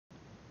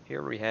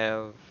here we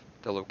have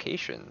the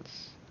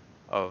locations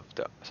of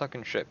the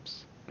sunken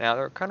ships. Now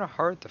they're kind of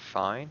hard to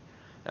find.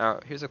 Now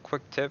here's a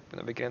quick tip in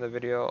the beginning of the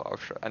video,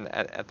 and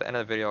at the end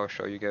of the video I'll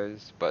show you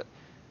guys, but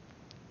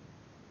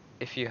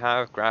if you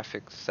have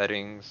graphics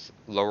settings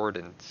lower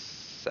than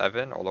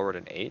 7 or lower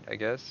than 8, I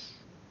guess,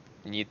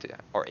 you need to,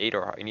 or 8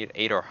 or you need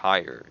 8 or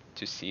higher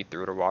to see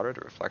through the water,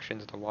 the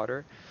reflections of the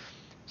water.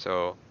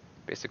 So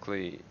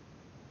basically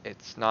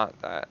it's not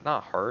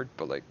hard,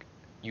 but like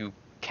you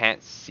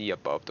can't see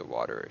above the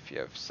water if you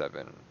have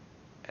 7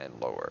 and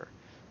lower.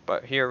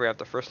 But here we have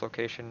the first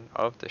location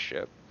of the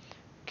ship.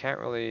 Can't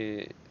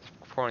really,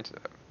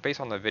 based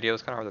on the video,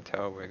 it's kind of hard to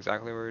tell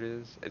exactly where it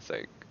is. It's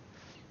like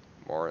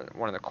more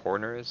one of the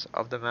corners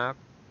of the map.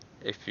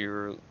 If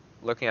you're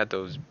looking at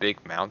those big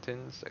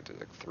mountains, like there's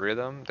like 3 of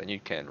them, then you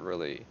can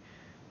really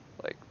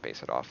like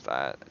base it off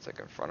that. It's like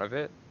in front of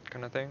it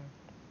kind of thing.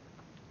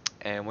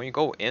 And when you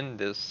go in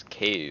this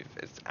cave,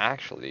 it's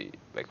actually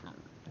like,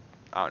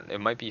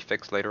 it might be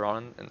fixed later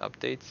on in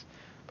updates,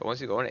 but once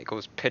you go in, it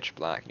goes pitch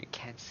black. You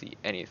can't see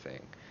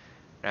anything.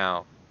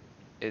 Now,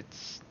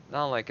 it's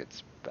not like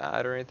it's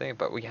bad or anything,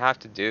 but what you have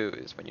to do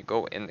is when you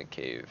go in the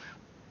cave,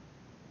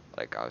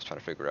 like I was trying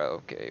to figure out,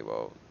 okay,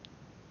 well,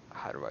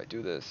 how do I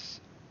do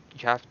this?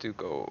 You have to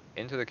go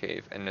into the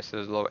cave, and this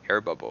is a little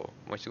air bubble.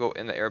 Once you go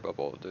in the air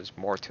bubble, there's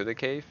more to the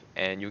cave,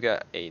 and you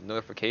get a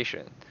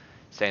notification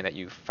saying that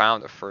you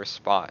found the first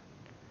spot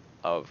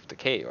of the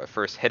cave, or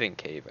first hidden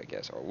cave, I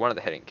guess, or one of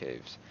the hidden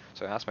caves.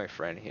 So I asked my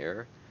friend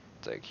here,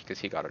 it's like, because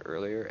he got it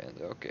earlier,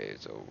 and okay,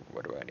 so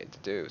what do I need to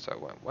do? So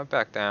I went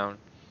back down,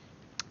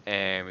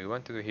 and we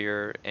went through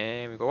here,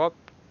 and we go up,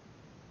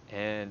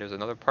 and there's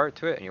another part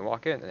to it, and you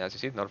walk in, and as you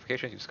see the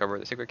notifications, you discover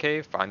the secret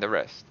cave, find the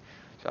rest.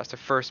 So that's the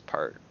first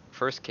part,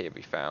 first cave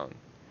we found.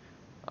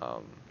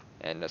 Um,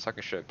 and the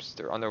sunken ships,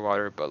 they're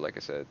underwater, but like I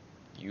said,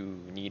 you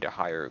need a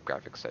higher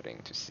graphic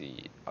setting to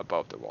see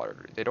above the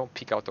water. They don't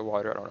peek out the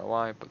water, I don't know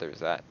why, but there's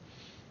that.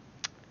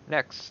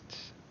 Next,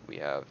 we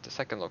have the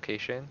second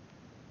location.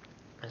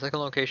 The second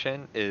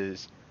location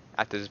is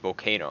at this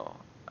volcano.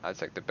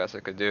 That's like the best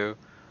I could do.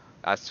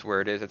 That's where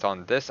it is. It's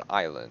on this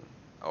island,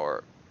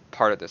 or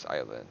part of this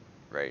island,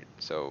 right?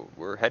 So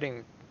we're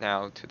heading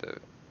now to the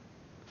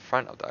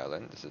front of the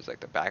island. This is like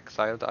the back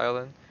side of the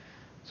island.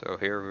 So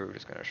here we're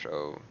just gonna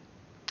show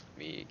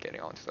me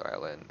getting onto the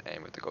island, and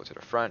we have to go to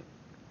the front.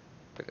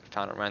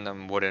 Found a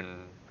random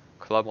wooden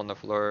club on the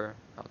floor.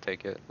 I'll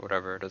take it.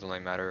 Whatever. It doesn't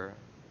really matter.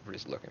 We're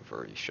just looking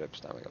for these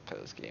ships. Not gonna play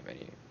this game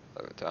any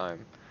other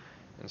time.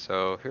 And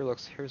so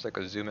here's like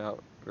a zoom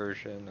out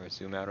version or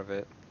zoom out of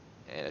it,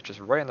 and it's just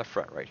right in the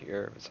front right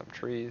here with some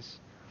trees.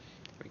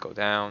 We go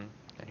down,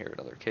 and here's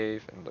another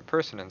cave, and the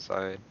person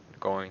inside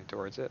going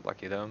towards it.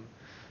 Lucky them.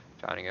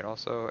 Finding it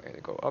also, and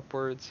they go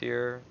upwards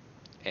here,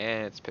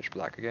 and it's pitch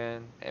black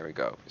again, and we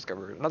go.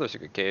 Discover another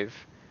secret cave,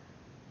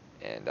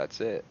 and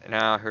that's it.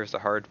 Now here's the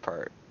hard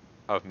part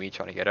of me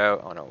trying to get out.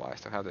 I don't know why I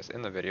still have this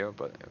in the video,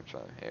 but I'm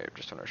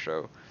just trying to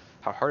show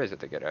how hard is it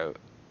to get out.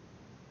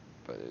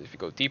 But if you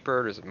go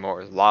deeper, there's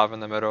lava in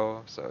the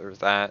middle, so there's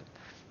that.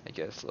 I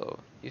guess a little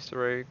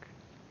Easter egg.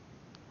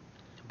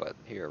 But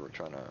here we're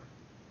trying to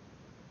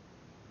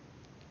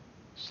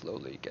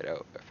slowly get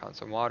out. I found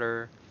some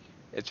water.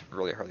 It's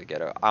really hard to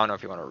get out. I don't know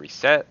if you want to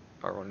reset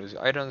or want to lose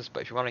your items,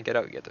 but if you want to get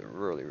out, you have to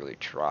really, really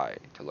try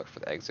to look for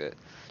the exit.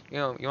 You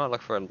know, you want to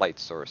look for a light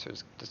source.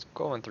 Just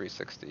go in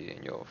 360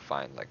 and you'll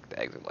find like the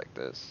exit like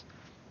this.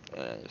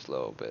 And just a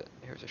little bit.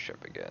 Here's a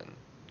ship again,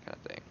 kind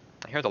of thing.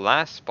 And here the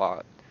last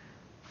spot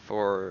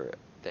for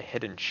the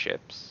hidden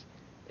ships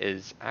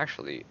is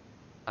actually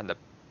on the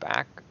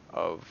back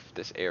of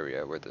this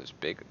area where those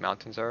big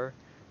mountains are.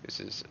 This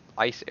is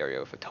ice area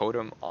with a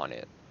totem on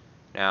it.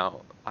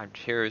 Now,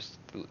 here's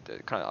the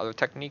kind of other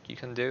technique you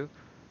can do.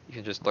 You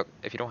can just look,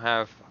 if you don't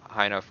have a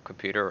high enough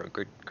computer or a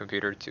good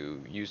computer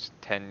to use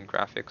 10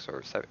 graphics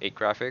or 8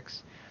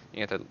 graphics,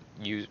 you have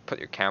to put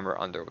your camera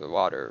under the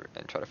water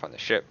and try to find the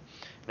ship.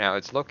 Now,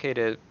 it's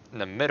located in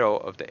the middle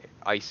of the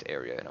ice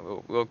area,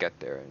 and we'll get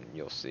there and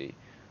you'll see.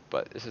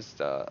 But this is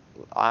the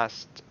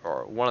last,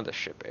 or one of the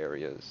ship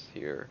areas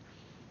here,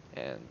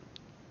 and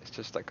it's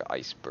just like an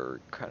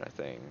iceberg kind of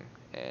thing,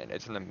 and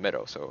it's in the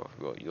middle, so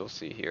you'll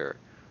see here.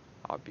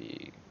 I'll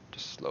be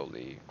just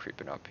slowly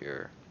creeping up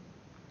here.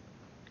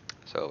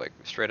 So like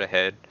straight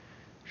ahead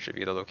should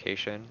be the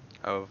location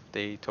of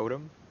the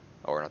totem,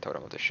 or not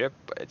totem, of the ship,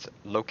 but it's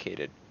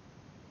located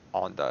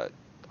on the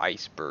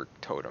iceberg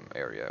totem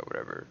area,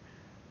 whatever.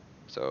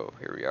 So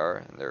here we are,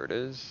 and there it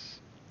is.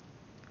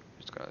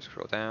 Just gonna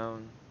scroll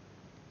down,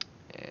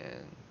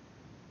 and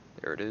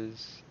there it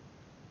is.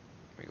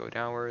 We go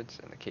downwards,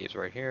 and the cave's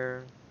right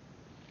here.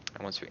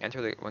 And once we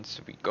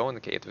go in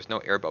the cave, there's no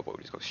air bubble.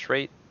 We just go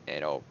straight, and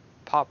it'll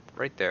pop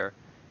right there.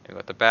 And we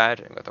got the badge,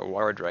 and we got the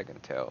water dragon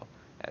tail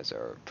as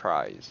our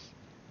prize.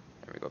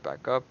 And we go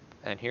back up,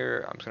 and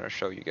here I'm just gonna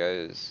show you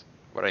guys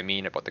what I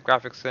mean about the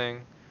graphics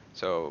thing.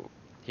 So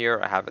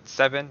here I have it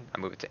 7. I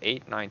move it to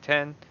 8, 9,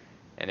 10,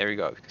 and there you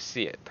go. You can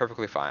see it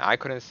perfectly fine. I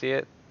couldn't see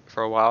it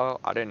for a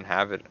while. I didn't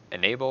have it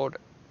enabled,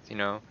 you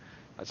know.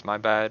 That's my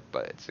bad,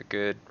 but it's a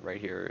good right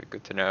here.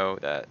 Good to know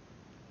that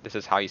this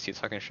is how you see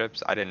sunken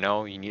ships. I didn't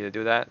know you need to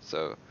do that,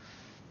 so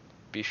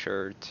be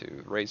sure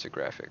to raise your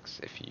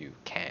graphics if you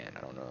can.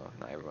 I don't know,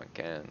 not everyone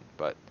can,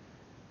 but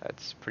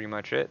that's pretty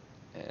much it,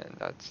 and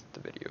that's the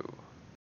video.